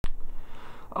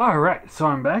Alright, so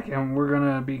I'm back and we're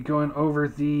going to be going over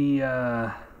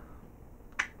the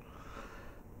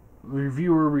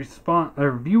viewer responses,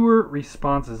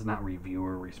 not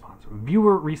reviewer response,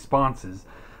 viewer responses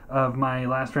of my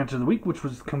last rant of the week, which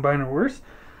was Combine or Worse.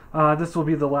 This will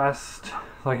be the last,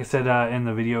 like I said in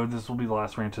the video, this will be the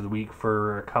last rant of the week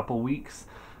for a couple weeks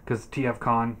because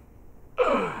TFCon.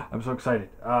 I'm so excited.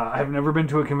 I've never been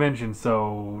to a convention,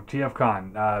 so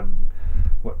TFCon.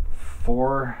 What,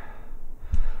 4?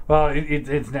 Well,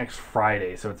 it's next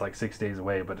Friday, so it's like 6 days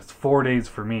away, but it's 4 days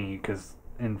for me, because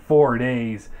in 4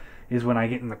 days is when I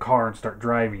get in the car and start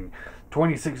driving.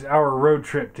 26-hour road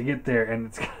trip to get there, and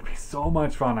it's going to be so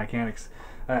much fun.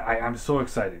 I'm so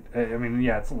excited. I mean,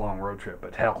 yeah, it's a long road trip,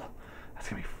 but hell, that's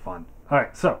going to be fun.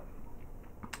 Alright, so,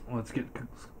 let's get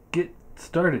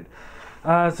started. So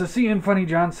CN Funny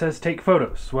John says, take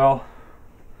photos. Well,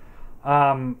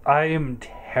 I am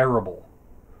terrible.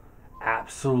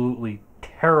 Absolutely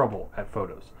terrible at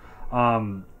photos.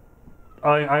 I'm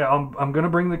gonna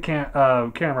bring the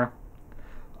camera,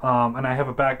 and I have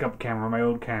a backup camera, my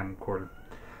old camcorder.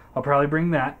 I'll probably bring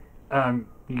that. You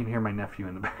can hear my nephew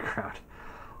in the background.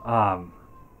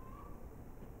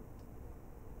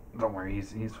 Don't worry,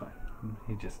 he's fine.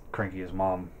 He just cranky. His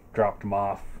mom dropped him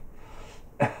off.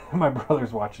 My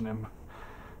brother's watching him.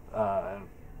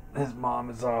 His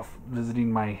mom is off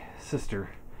visiting my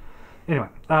sister. Anyway,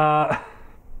 I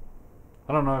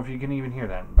don't know if you can even hear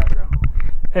that in the background.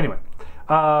 Anyway,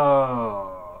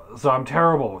 so I'm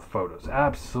terrible with photos.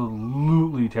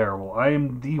 Absolutely terrible. I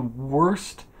am the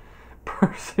worst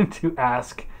person to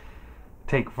ask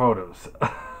take photos.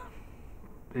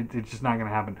 It's just not going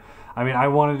to happen. I mean, I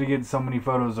wanted to get so many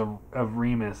photos of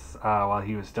Remus while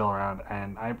he was still around,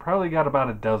 and I probably got about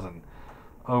a dozen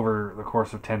over the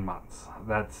course of 10 months.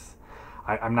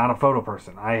 I'm not a photo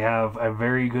person. I have a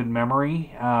very good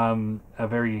memory. I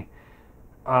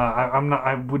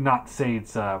would not say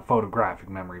it's a photographic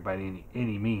memory by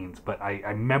any means, but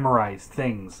I memorize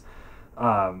things,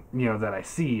 that I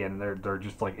see, and they're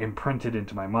just like imprinted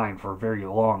into my mind for a very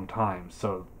long time.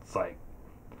 So it's like,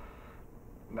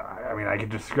 I mean, I could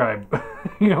describe,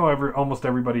 almost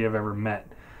everybody I've ever met.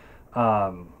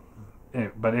 But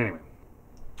anyway,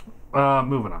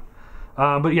 moving on.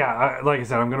 But yeah, like I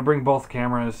said, I'm going to bring both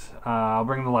cameras. I'll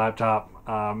bring the laptop.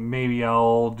 Maybe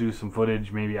I'll do some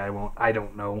footage. Maybe I won't. I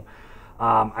don't know.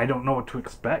 I don't know what to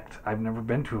expect. I've never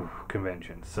been to a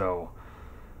convention. So,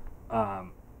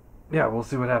 yeah, we'll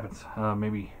see what happens.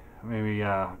 Maybe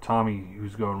Tommy,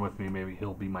 who's going with me, maybe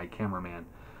he'll be my cameraman.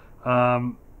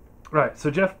 Right,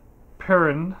 so Jeff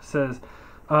Perrin says,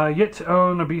 yet to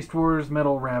own a Beast Wars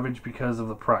Metal Ravage because of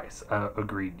the price.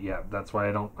 Agreed, yeah, that's why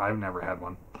I've never had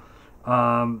one.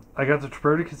 I got the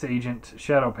Tripodicus Agent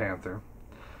Shadow Panther.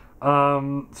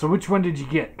 So which one did you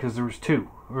get? Because there was 2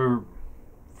 or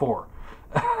 4.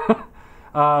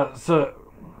 So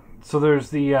there's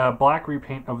the black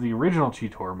repaint of the original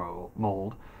Cheetor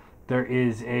mold. There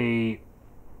is the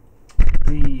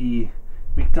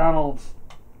McDonald's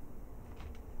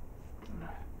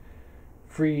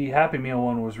free Happy Meal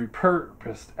one was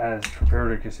repurposed as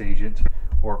Tripodicus Agent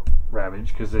or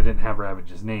Ravage because they didn't have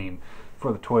Ravage's name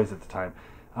for the toys at the time.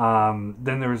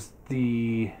 Then there's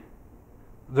there's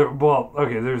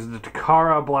the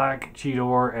Takara Black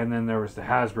Cheetor, and then there was the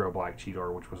Hasbro Black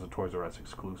Cheetor, which was a Toys R Us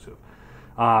exclusive.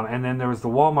 And then there was the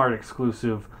Walmart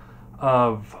exclusive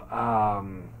of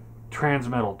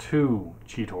Transmetal 2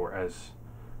 Cheetor as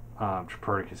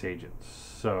Tripodicus Agents.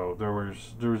 So there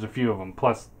was a few of them.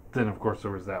 Plus, then of course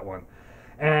there was that one.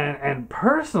 And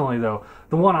personally though,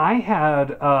 the one I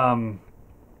had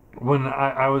when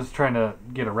I was trying to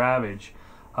get a Ravage,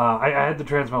 I had the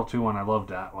Transmetal 2 one. I loved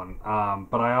that one.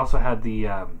 But I also had the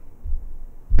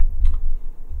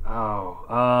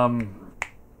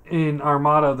in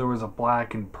Armada there was a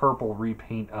black and purple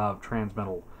repaint of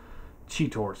Transmetal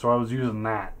Cheetor, so I was using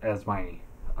that as my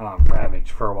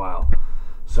Ravage for a while.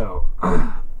 So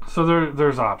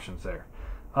there's options there.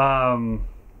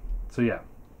 So yeah.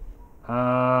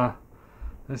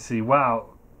 Let's see.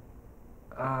 Wow.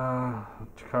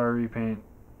 Takara repaint,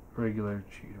 regular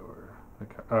Cheetor.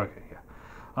 Okay, yeah.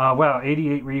 Wow,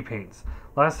 88 repaints.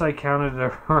 Last I counted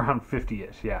around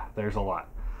 50-ish. Yeah, there's a lot.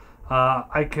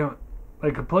 I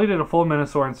completed a full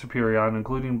Minosaur and Superion,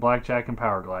 including Blackjack and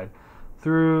Powerglide.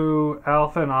 Through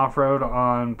Alpha and Off-Road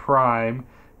on Prime.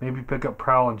 Maybe pick up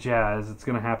Prowl and Jazz. It's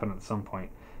going to happen at some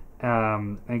point.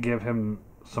 And give him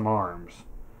some arms.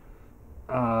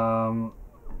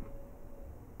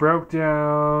 Broke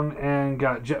down and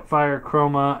got Jetfire,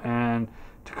 Chroma, and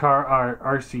Takara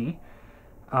RC.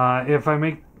 If I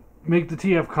make the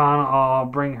TFCon, I'll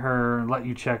bring her and let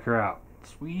you check her out.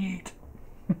 Sweet.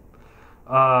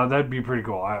 That'd be pretty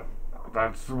cool.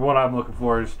 That's what I'm looking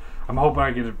for. Is I'm hoping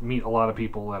I get to meet a lot of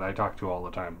people that I talk to all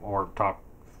the time, or talk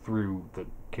through the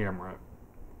camera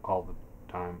all the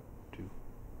time too.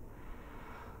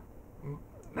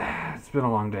 It's been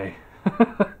a long day.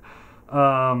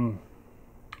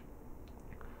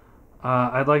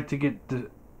 I'd like to get.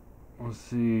 Let's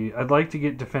see. I'd like to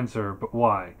get Defensor, but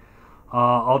why?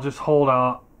 I'll just hold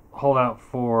out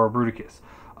for Bruticus.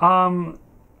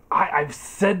 I've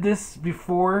said this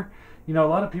before. You know, a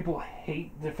lot of people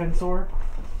hate Defensor,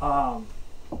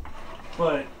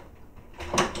 but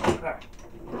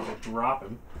drop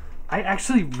him. I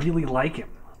actually really like him.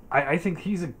 I think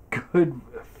he's a good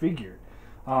figure.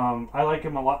 I like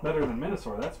him a lot better than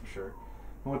Minosaur, that's for sure.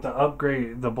 And with the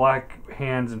upgrade, the black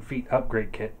hands and feet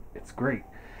upgrade kit, it's great.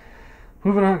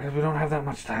 Moving on, because we don't have that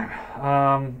much time.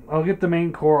 I'll get the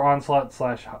main core Onslaught /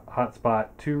 Hotspot,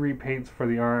 2 repaints for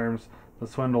the arms, the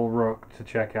Swindle Rook to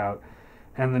check out,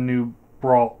 and the new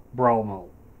Brawl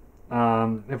mold.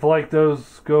 If I like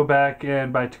those, go back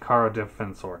and buy Takara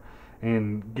Defensor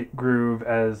and get Groove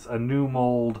as a new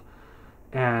mold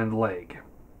and leg.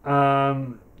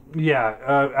 I'm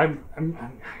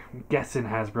guessing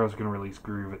Hasbro's going to release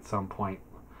Groove at some point.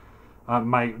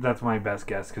 That's my best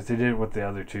guess, because they did it with the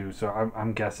other two, so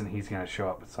I'm guessing he's going to show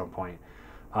up at some point.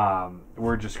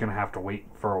 We're just going to have to wait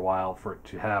for a while for it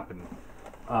to happen.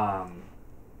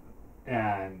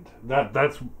 And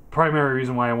that's primary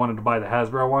reason why I wanted to buy the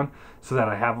Hasbro one, so that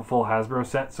I have a full Hasbro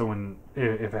set, so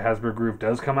if a Hasbro Groove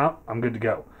does come out, I'm good to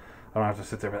go. I don't have to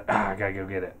sit there but I gotta go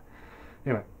get it.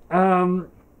 Anyway,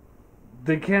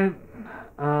 they can't,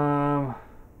 I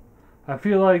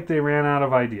feel like they ran out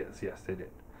of ideas. Yes, they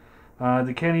did.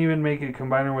 They can't even make a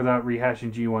combiner without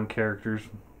rehashing G1 characters.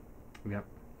 Yep.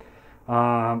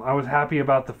 I was happy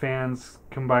about the fans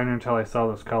combiner until I saw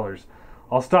those colors.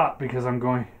 I'll stop because I'm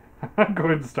going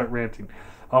to start ranting.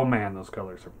 Oh man, those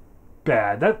colors are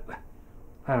bad.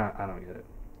 I don't get it.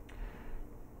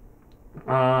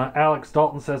 Alex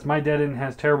Dalton says, my dead end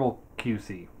has terrible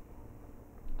QC.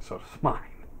 So does mine.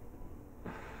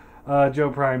 Joe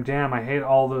Prime, damn, I hate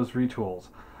all those retools.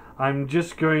 I'm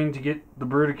just going to get the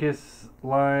Bruticus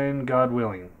line, God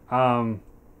willing. Some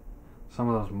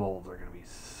of those molds are going to be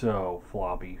so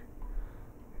floppy.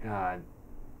 God.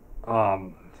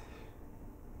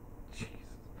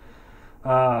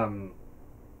 Jeez.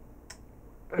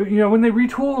 You know, when they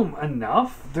retool them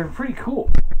enough, they're pretty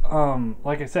cool.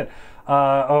 Like I said,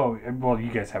 well,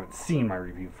 you guys haven't seen my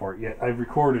review for it yet. I've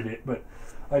recorded it, but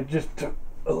I just took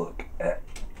a look at.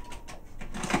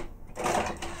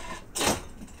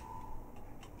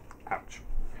 Ouch.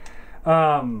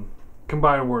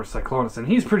 Combiner Wars Cyclonus, and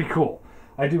he's pretty cool.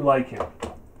 I do like him.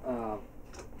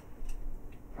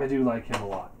 I do like him a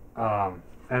lot.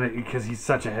 And because he's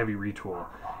such a heavy retool,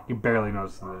 you barely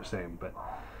notice they're the same. But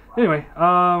anyway,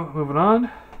 moving on.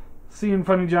 Seeing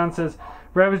Funny John says,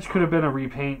 Ravage could have been a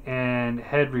repaint and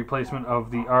head replacement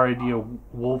of the RID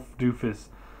Wolf Doofus,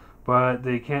 but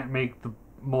they can't make the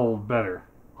mold better.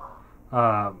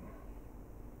 No.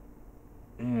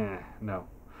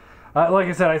 Like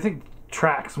I said, I think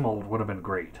Trax mold would have been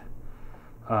great.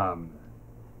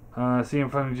 Seeing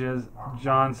Funny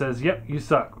John says, yep, you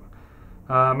suck.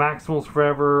 Maximals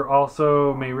forever.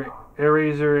 Also, may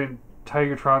Airazor and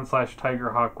Tigertron /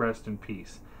 Tigerhawk rest in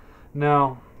peace.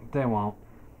 No, they won't.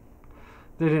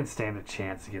 They didn't stand a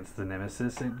chance against the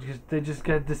Nemesis. They just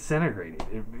got disintegrated.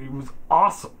 It was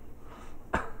awesome.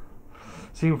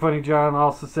 Seeing Funny John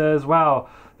also says, wow,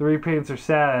 the repaints are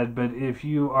sad, but if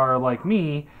you are like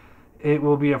me, it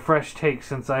will be a fresh take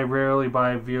since I rarely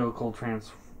buy vehicle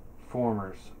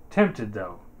transformers. Tempted,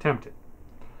 though. Tempted.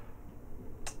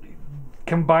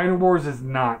 Combiner Wars is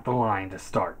not the line to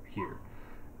start here.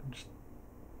 Just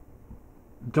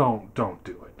don't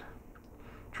do it.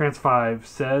 Trans5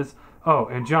 says, oh,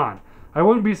 and John, I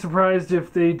wouldn't be surprised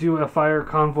if they do a Fire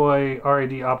Convoy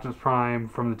RAD Optimus Prime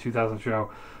from the 2000 show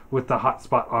with the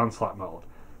Hotspot Onslaught mode.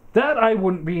 That I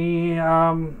wouldn't be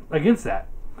against that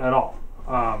at all.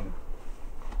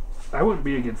 I wouldn't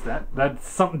be against that. That's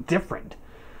something different.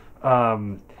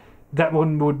 That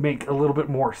one would make a little bit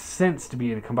more sense to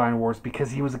be in a Combiner Wars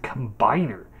because he was a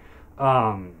combiner.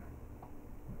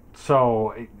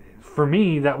 So for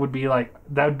me, that would be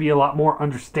a lot more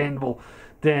understandable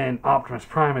than Optimus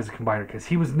Prime as a combiner, because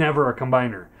he was never a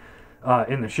combiner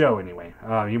in the show anyway.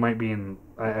 You might be in,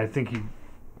 I think he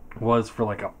was for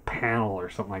like a panel or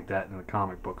something like that in the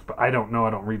comic books, but I don't know. I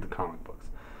don't read the comic books.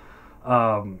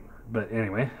 But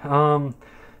anyway,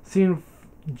 seeing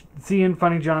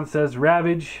Funny John says,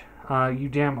 Ravage, you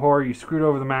damn whore, you screwed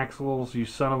over the Maxwells, you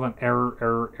son of an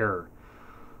error.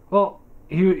 Well,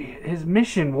 his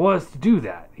mission was to do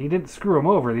that. He didn't screw him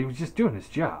over. He was just doing his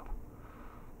job.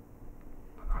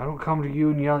 I don't come to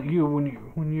you and yell at you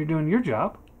when you're doing your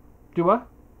job. Do I?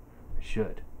 I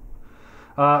should.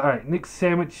 Alright, Nick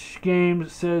Sandwich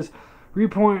Games says,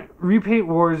 Repaint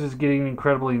Wars is getting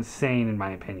incredibly insane in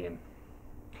my opinion.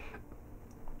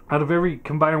 Out of every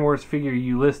Combiner Wars figure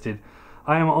you listed,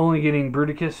 I am only getting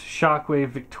Bruticus, Shockwave,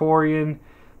 Victorian,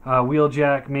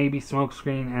 Wheeljack, maybe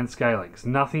Smokescreen, and Skylinks.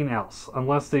 Nothing else,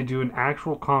 unless they do an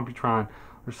actual Computron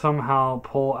or somehow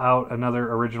pull out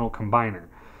another original Combiner.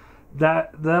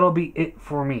 That'll be it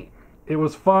for me. It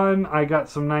was fun. I got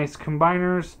some nice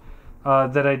Combiners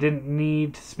that I didn't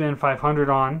need to spend $500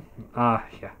 on.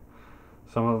 Yeah.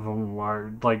 Some of them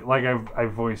are, like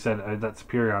I've always said, that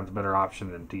Superion's a better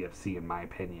option than DFC in my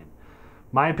opinion.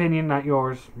 My opinion, not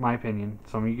yours. My opinion.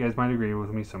 Some of you guys might agree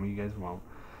with me. Some of you guys won't.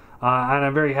 And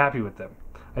I'm very happy with them.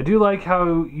 I do like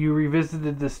how you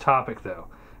revisited this topic, though.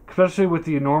 Especially with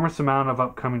the enormous amount of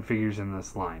upcoming figures in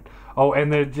this line. Oh,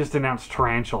 and they just announced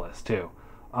Tarantulas, too.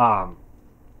 Out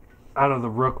of the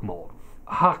Rook mold.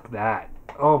 Fuck that.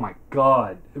 Oh my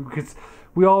god. Because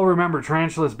we all remember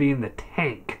Tarantulas being the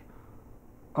tank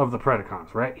of the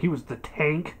Predacons, right? He was the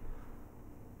tank.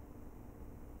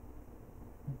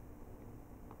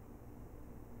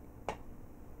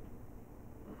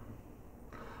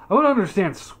 I would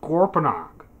understand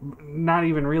Scorponok. Not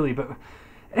even really, but...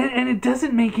 And it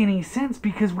doesn't make any sense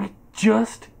because we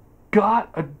just got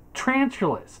a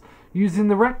Tarantulas using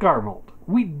the Wreck-Gar mold.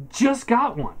 We just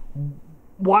got one.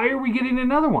 Why are we getting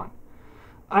another one?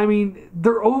 I mean,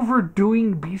 they're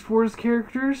overdoing Beast Wars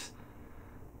characters.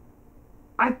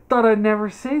 I thought I'd never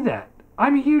say that.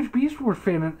 I'm a huge Beast Wars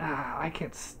fan and I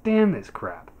can't stand this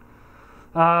crap.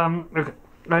 Okay.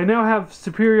 I now have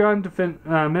Superion,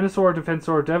 Minosaur,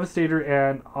 Defensor, Devastator,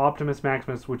 and Optimus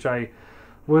Maximus, which I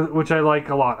like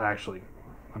a lot, actually.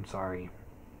 I'm sorry.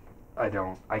 I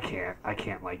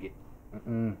can't like it.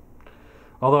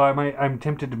 Although I'm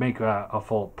tempted to make a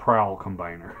full Prowl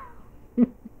combiner.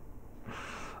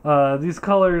 These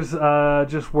colors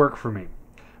just work for me.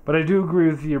 But I do agree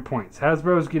with your points.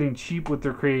 Hasbro is getting cheap with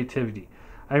their creativity.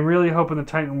 I'm really hoping the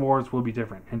Titan Wars will be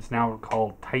different. It's now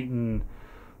called Titan...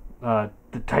 the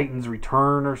Titan's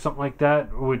Return or something like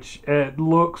that, which it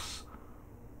looks...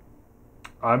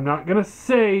 I'm not going to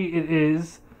say it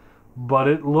is, but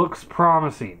it looks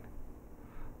promising.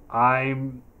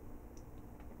 I'm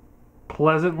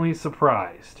pleasantly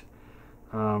surprised.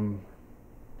 Oh,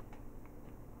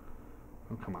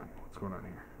 come on. What's going on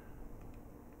here?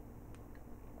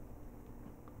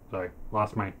 Sorry,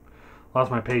 lost my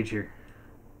page here.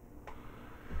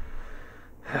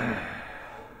 I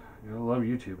love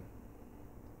YouTube.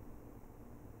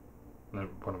 What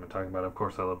am I talking about? Of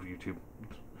course I love YouTube.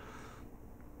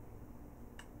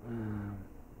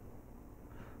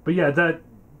 But yeah,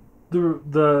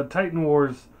 the Titan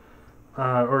Wars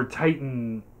or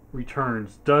Titan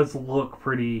Returns does look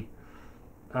pretty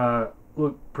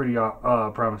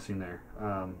promising there.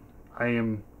 I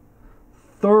am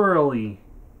thoroughly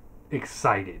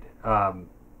excited,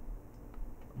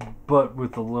 but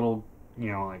with a little,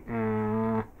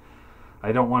 I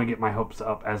don't want to get my hopes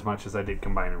up as much as I did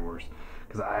Combiner Wars,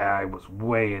 because I was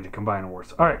way into Combiner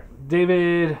Wars. All right,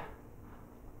 David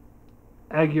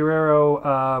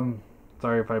Aguirrero.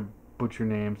 Sorry if I butcher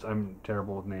names. I'm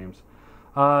terrible with names.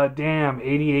 Damn,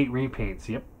 88 repaints.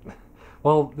 Yep.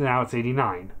 Well, now it's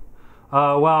 89.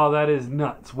 Wow, that is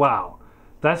nuts. Wow.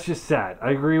 That's just sad.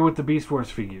 I agree with the Beast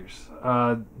Wars figures.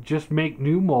 Just make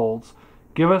new molds.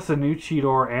 Give us a new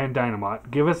Cheetor and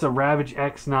Dynamite. Give us a Ravage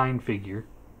X9 figure.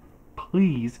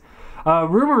 Please.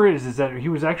 Rumor is that he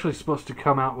was actually supposed to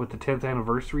come out with the 10th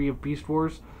anniversary of Beast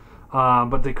Wars.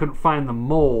 But they couldn't find the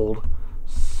mold.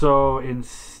 So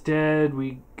instead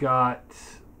we got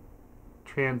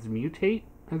Transmutate,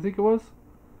 I think it was.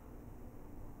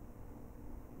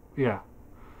 Yeah.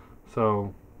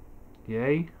 So,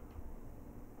 yay.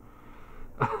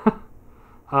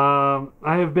 I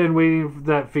have been waiting for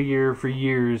that figure for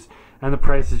years, and the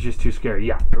price is just too scary.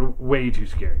 Yeah, way too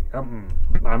scary.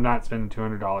 I'm not spending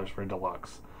 $200 for a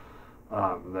deluxe.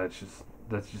 That's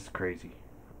just crazy.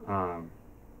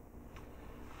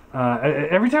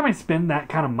 Every time I spend that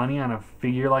kind of money on a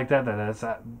figure like that's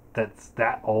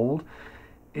that old,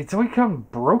 it's always come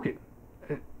broken.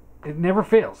 It never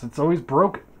fails. It's always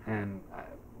broken, and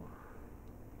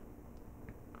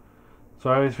so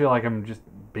I always feel like I'm just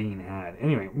being had.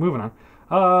 Anyway, moving on.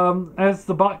 As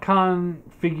the BotCon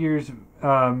figures,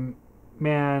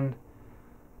 man.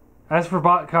 As for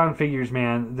BotCon figures,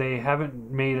 man, they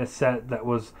haven't made a set that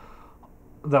was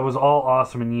that was all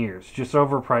awesome in years. Just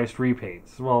overpriced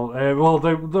repaints.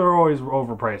 They're always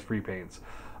overpriced repaints.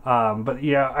 But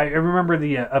yeah, I remember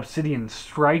the Obsidian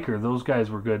Striker. Those guys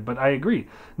were good. But I agree,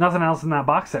 nothing else in that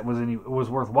box set was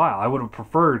worthwhile. I would have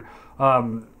preferred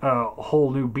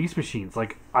whole new Beast Machines.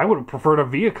 Like I would have preferred a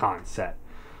Viacon set.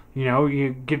 You know,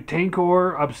 you get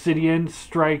Tankor, Obsidian,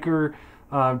 Striker,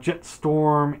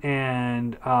 Jetstorm,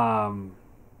 and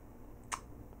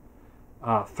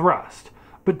Thrust.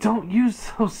 But don't use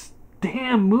those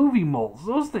damn movie molds.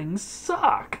 Those things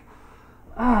suck.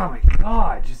 Oh my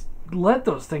god, just let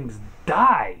those things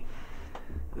die.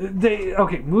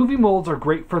 Movie molds are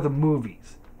great for the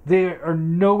movies. They are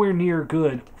nowhere near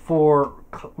good for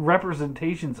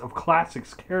representations of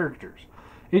classics characters.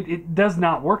 It does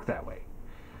not work that way.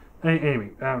 Anyway,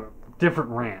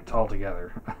 different rant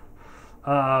altogether.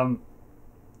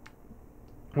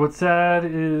 What's sad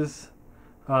is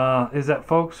that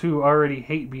folks who already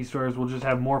hate B-Stars will just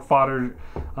have more fodder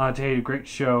to hate a great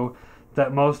show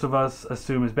that most of us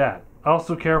assume is bad.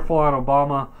 Also, careful on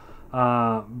Obama.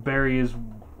 Barry is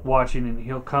watching, and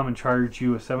he'll come and charge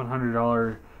you a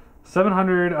 $700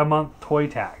 a month toy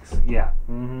tax. Yeah,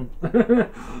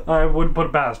 I wouldn't put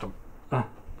it past him.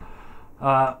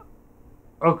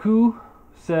 Oku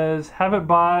says, haven't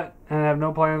bought and have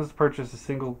no plans to purchase a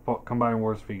single Combined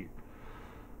Wars figure.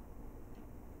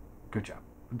 Good job.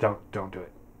 Don't do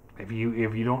it. If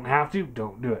you don't have to,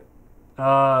 don't do it.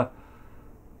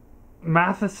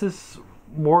 Mathesis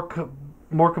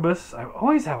Morkabus, I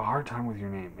always have a hard time with your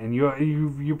name, and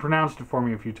you pronounced it for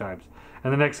me a few times.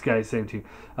 And the next guy is saying too.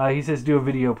 He says, do a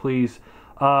video, please.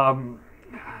 We'll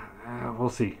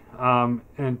see. And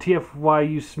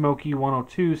TFYU Smokey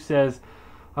 102 says,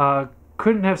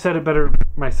 couldn't have said it better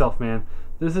myself, man.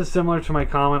 This is similar to my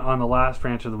comment on the last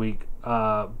rant of the week,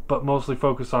 but mostly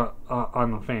focused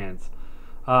on the fans.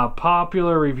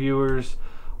 Popular reviewers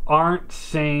aren't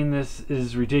saying this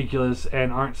is ridiculous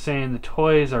and aren't saying the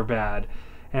toys are bad,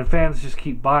 and fans just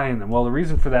keep buying them. Well, the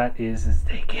reason for that is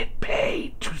they get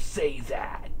paid to say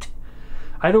that.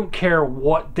 I don't care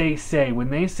what they say.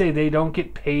 When they say they don't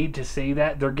get paid to say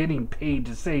that, they're getting paid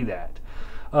to say that.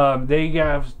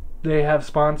 They have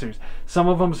sponsors. Some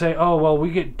of them say, oh, well, we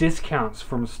get discounts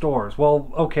from stores.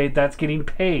 Well, okay, that's getting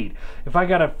paid. If I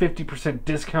got a 50%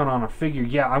 discount on a figure,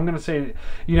 yeah, I'm going to say,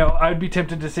 I'd be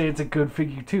tempted to say it's a good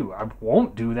figure too. I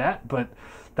won't do that, but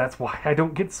that's why I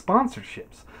don't get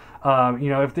sponsorships.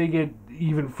 If they get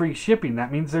even free shipping,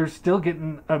 that means they're still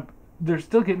getting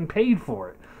paid for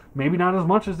it. Maybe not as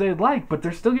much as they'd like, but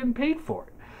they're still getting paid for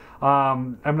it.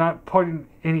 I'm not pointing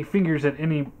any fingers at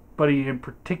anybody in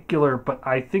particular, but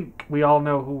I think we all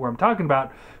know who I'm talking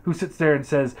about, who sits there and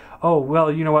says, oh,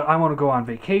 well, you know what, I want to go on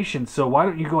vacation, so why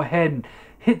don't you go ahead and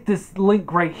hit this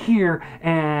link right here,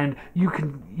 and you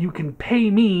can pay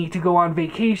me to go on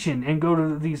vacation and go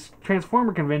to these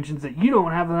Transformer conventions that you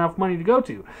don't have enough money to go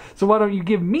to. So why don't you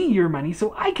give me your money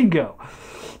so I can go?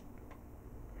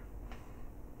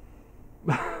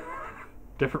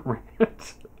 Different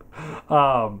rant.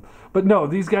 But no,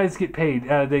 these guys get paid.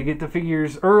 They get the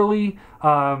figures early,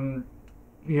 most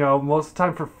of the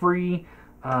time for free,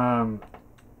 and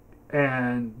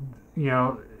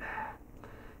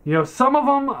some of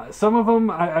them,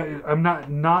 I'm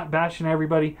not bashing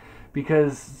everybody,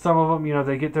 because some of them,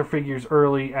 they get their figures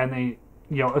early and they,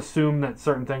 assume that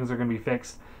certain things are going to be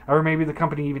fixed. Or maybe the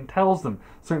company even tells them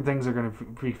certain things are going to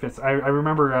be fixed. I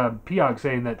remember Piog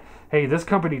saying that, hey, this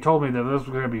company told me that this was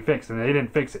going to be fixed, and they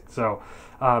didn't fix it. So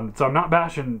I'm not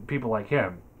bashing people like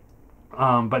him.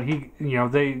 But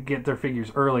they get their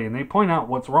figures early, and they point out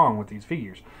what's wrong with these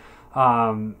figures.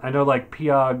 I know, like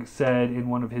Piog said in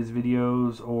one of his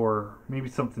videos, or maybe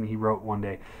something he wrote one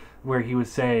day, where he was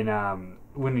saying,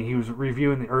 when he was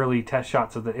reviewing the early test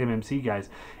shots of the MMC guys,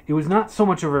 it was not so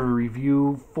much of a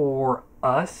review for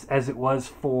us as it was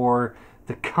for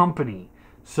the company,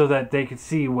 so that they could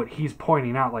see what he's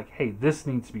pointing out, like, hey, this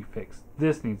needs to be fixed,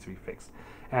 this needs to be fixed.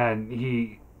 And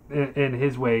he, in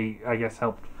his way, I guess,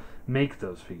 helped make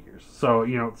those figures. So,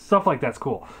 stuff like that's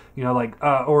cool.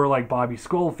 Or like Bobby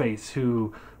Skullface,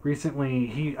 who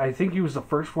recently, I think he was the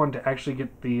first one to actually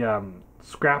get the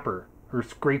Scraper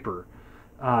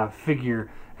figure,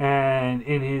 and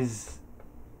in his,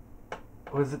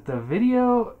 was it the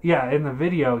video? Yeah, in the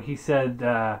video, he said,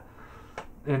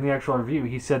 in the actual review,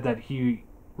 he said that he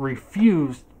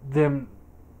refused them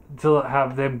to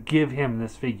have them give him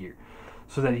this figure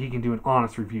so that he can do an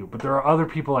honest review. But there are other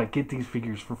people that get these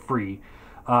figures for free.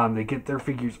 They get their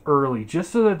figures early just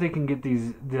so that they can get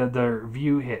their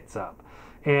view hits up.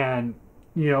 And,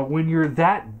 when you're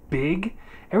that big,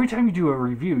 every time you do a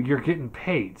review, you're getting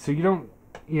paid. So you don't,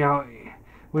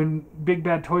 when Big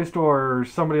Bad Toy Store or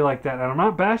somebody like that, and I'm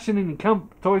not bashing any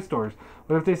toy stores,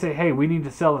 but if they say, hey, we need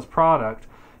to sell this product,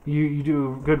 you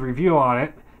do a good review on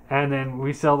it, and then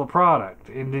we sell the product,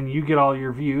 and then you get all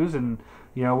your views, and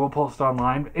we'll post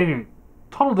online. Anyway,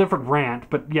 total different rant,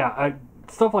 but yeah,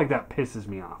 stuff like that pisses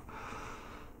me off.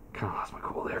 Kind of lost my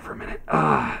cool there for a minute.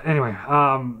 Anyway,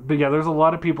 but yeah, there's a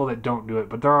lot of people that don't do it,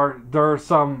 but there are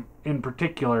some in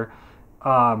particular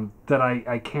that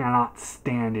I cannot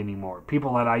stand anymore.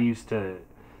 People that I used to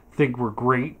think were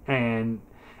great, and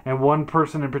one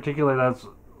person in particular that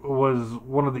was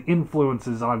one of the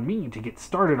influences on me to get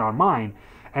started on mine,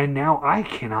 and now I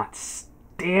cannot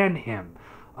stand him.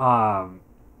 God,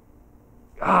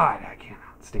 I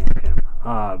cannot stand him.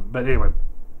 But anyway,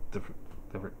 different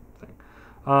thing.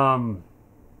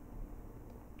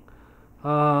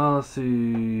 Let's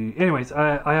see. Anyways,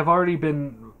 I have already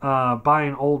been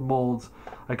buying old molds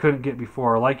I couldn't get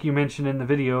before, like you mentioned in the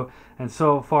video, and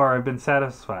so far I've been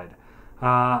satisfied.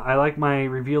 I like my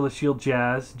Reveal the Shield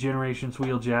Jazz Generations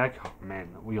Wheeljack. Oh man,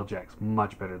 the Wheeljack's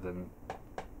much better than the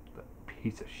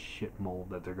piece of shit mold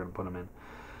that they're going to put them in.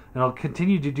 And I'll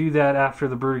continue to do that after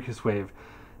the Bruticus wave.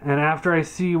 And after I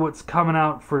see what's coming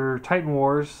out for Titan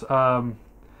Wars, so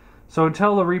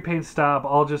until the repaints stop,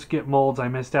 I'll just get molds I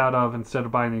missed out of instead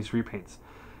of buying these repaints.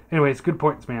 Anyways, good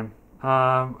points, man.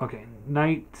 Okay,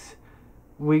 Night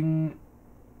Wingnum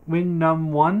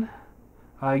 1.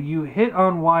 You hit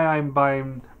on why I'm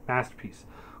buying Masterpiece.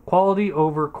 Quality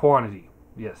over quantity.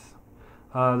 Yes.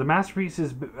 The Masterpiece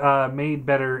is made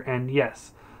better, and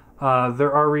yes,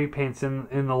 there are repaints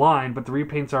in the line, but the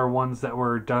repaints are ones that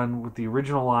were done with the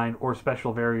original line or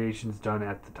special variations done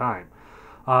at the time.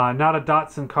 Not a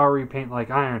Datsun car repaint like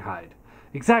Ironhide.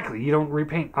 Exactly. You don't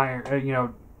repaint Prowl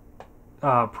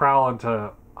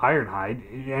into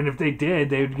Ironhide, and if they did,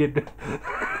 they would get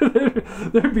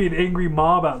there'd be an angry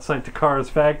mob outside Takara's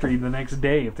factory the next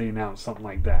day if they announced something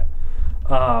like that.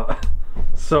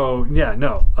 So yeah,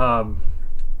 no.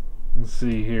 Let's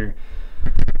see here.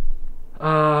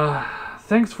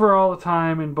 Thanks for all the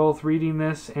time in both reading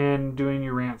this and doing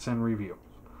your rants and reviews.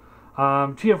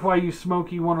 TFYU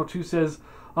Smokey 102 says,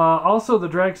 also the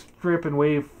drag strip in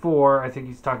Wave 4, I think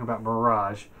he's talking about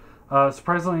Mirage,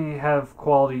 surprisingly have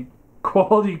quality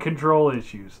control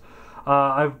issues.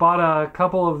 I've bought a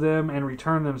couple of them and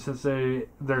returned them since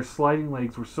their sliding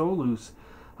legs were so loose.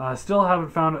 Still haven't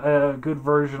found a good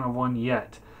version of one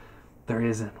yet. There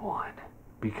isn't one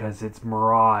because it's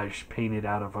Mirage painted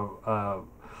out of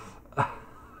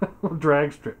a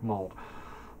drag strip mold.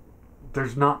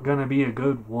 There's not gonna be a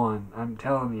good one, I'm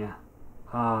telling you.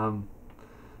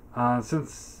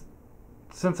 Since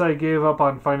I gave up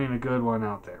on finding a good one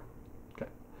out there.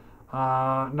 Okay.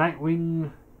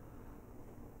 Nightwing.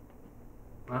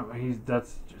 Oh,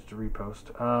 that's just a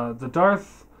repost. The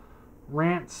Darth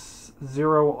Rants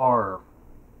 0R.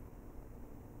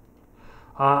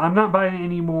 I'm not buying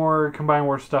any more Combine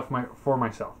Wars stuff for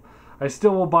myself. I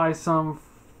still will buy some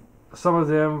of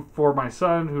them for my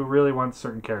son who really wants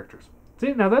certain characters.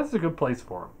 See, now that's a good place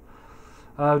for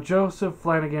him. Joseph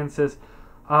Flanagan says,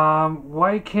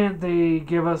 why can't they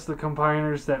give us the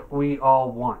combiners that we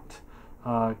all want?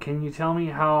 Can you tell me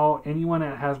how anyone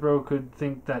at Hasbro could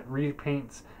think that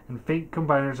repaints and fake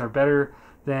combiners are better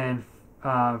than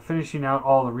finishing out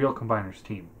all the real combiners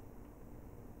team?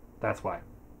 That's why.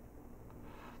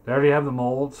 They already have the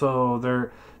mold, so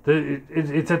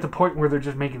it's at the point where they're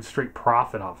just making straight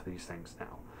profit off of these things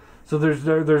now. So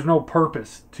there's no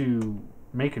purpose to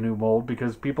make a new mold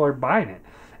because people are buying it.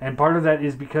 And part of that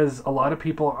is because a lot of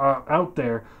people out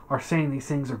there are saying these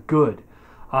things are good.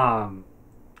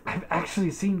 I've actually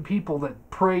seen people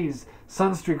that praise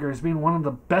Sunstreaker as being one of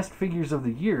the best figures of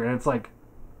the year. And it's like,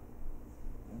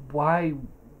 why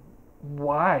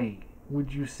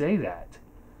would you say that?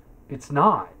 It's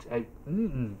not.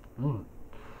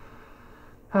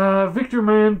 Victor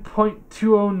Man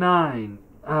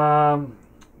 .209.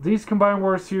 These Combine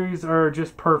Wars series are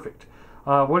just perfect.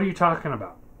 What are you talking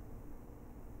about?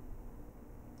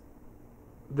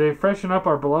 They freshen up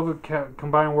our beloved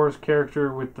Combine Wars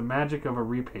character with the magic of a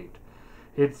repaint.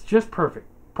 It's just perfect.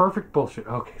 Perfect bullshit.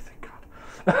 Okay, thank God.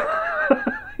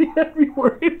 You had me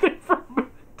worried there for a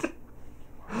minute.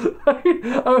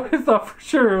 I thought for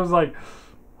sure it was like,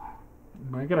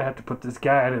 am I gonna have to put this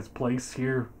guy at his place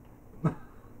here?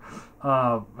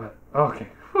 But okay.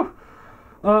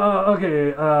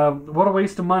 Okay. What a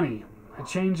waste of money. A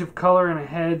change of color and a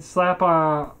head, slap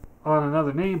on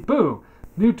another name, boo!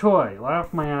 New toy.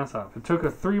 Laugh my ass off. It took a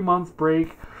 3-month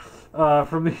break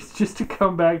from these just to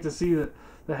come back to see that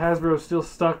the Hasbro is still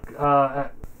stuck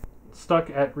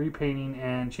at repainting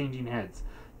and changing heads.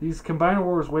 These Combiner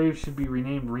Wars waves should be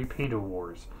renamed Repainted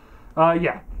Wars.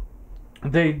 Yeah.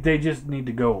 They just need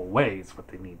to go away is what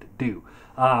they need to do.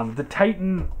 The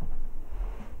Titan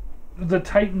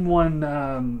one,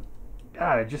 God,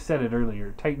 I just said it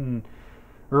earlier. Titan,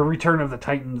 or Return of the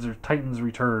Titans, or Titans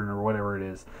Return, or whatever it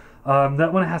is.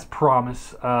 That one has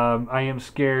promise. I am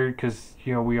scared because,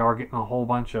 we are getting a whole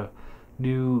bunch of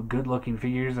new good-looking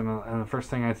figures, and the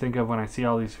first thing I think of when I see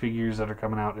all these figures that are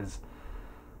coming out is,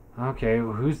 okay,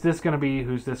 who's this going to be?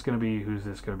 Who's this going to be? Who's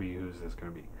this going to be? Who's this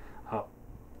going to be?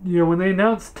 When they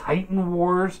announced Titan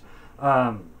Wars,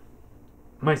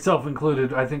 myself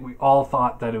included, I think we all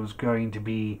thought that it was going to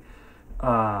be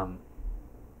Titan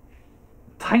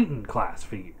class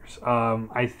figures.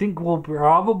 I think we'll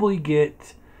probably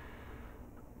get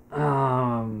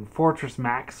Fortress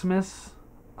Maximus.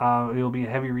 It'll be a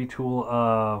heavy retool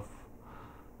of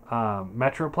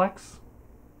Metroplex.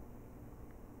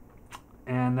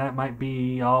 And that might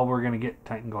be all we're going to get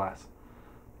Titan class.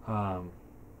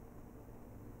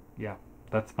 Yeah,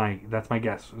 that's my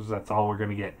guess. That's all we're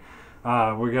gonna get.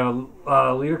 We got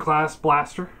a leader class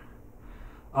blaster,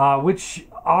 which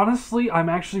honestly I'm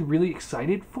actually really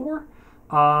excited for,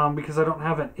 because I don't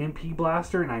have an MP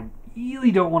blaster and I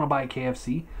really don't want to buy a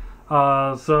KFC.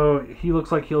 So he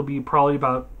looks like he'll be probably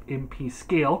about MP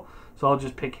scale. So I'll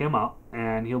just pick him up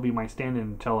and he'll be my stand-in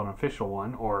until an official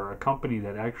one or a company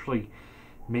that actually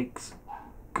makes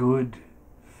good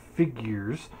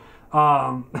figures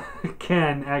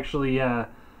can actually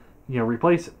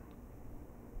replace it.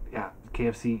 Yeah,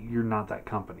 KFC, you're not that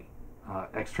company.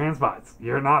 X-Transbots,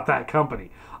 you're not that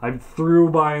company. I'm through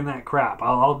buying that crap.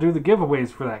 I'll do the giveaways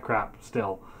for that crap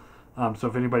still. So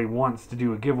if anybody wants to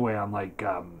do a giveaway on like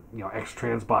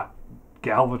X-Transbot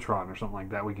Galvatron or something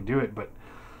like that, we can do it. But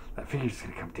that figure's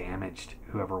gonna come damaged.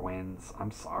 Whoever wins,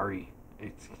 I'm sorry,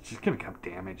 it's just gonna come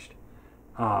damaged.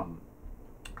 But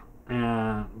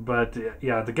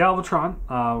the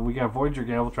Galvatron, we got Voyager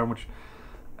Galvatron, which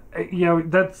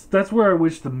that's where I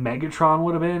wish the Megatron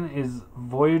would have been, is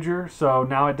Voyager. So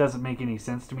now it doesn't make any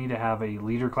sense to me to have a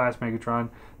leader class Megatron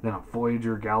than a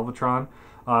Voyager Galvatron.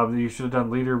 You should have done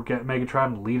leader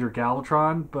Megatron, leader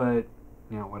Galvatron, but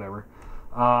whatever.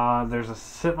 There's a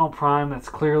Sentinel Prime that's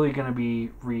clearly going to be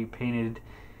repainted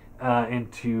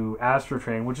into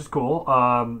Astrotrain, which is cool.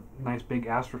 Nice big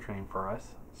Astrotrain for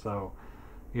us. So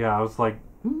yeah, I was like,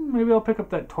 maybe I'll pick up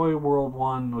that Toy World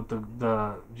one with the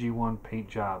G1 paint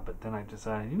job. But then I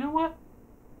decided, you know what?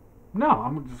 No,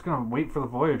 I'm just going to wait for the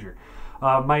Voyager.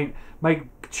 My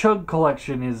Chug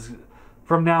collection is,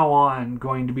 from now on,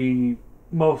 going to be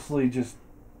mostly just,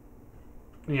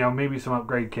 maybe some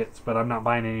upgrade kits. But I'm not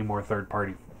buying any more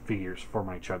third-party figures for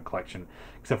my Chug collection,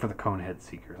 except for the Conehead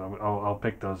Seekers. I'll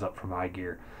pick those up from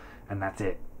iGear, and that's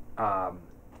it.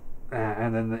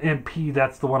 And then the MP,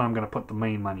 that's the one I'm going to put the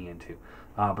main money into.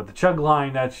 But the Chug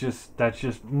line, that's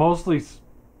just mostly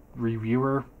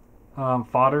reviewer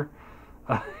fodder.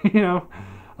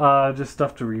 Just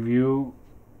stuff to review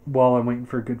while I'm waiting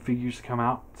for good figures to come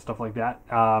out, stuff like that,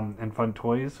 and fun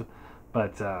toys.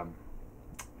 But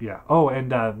yeah. Oh, and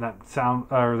that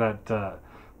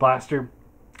blaster,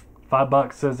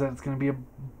 $5 says that it's going to be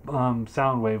a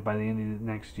sound wave by the end of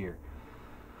next year.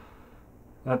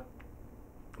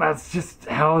 That's just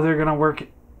how they're going to work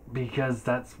it, because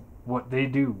that's what they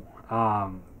do.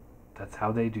 That's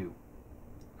how they do.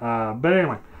 But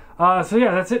anyway, so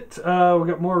yeah, that's it. We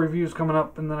got more reviews coming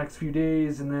up in the next few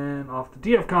days, and then off to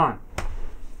DFCon.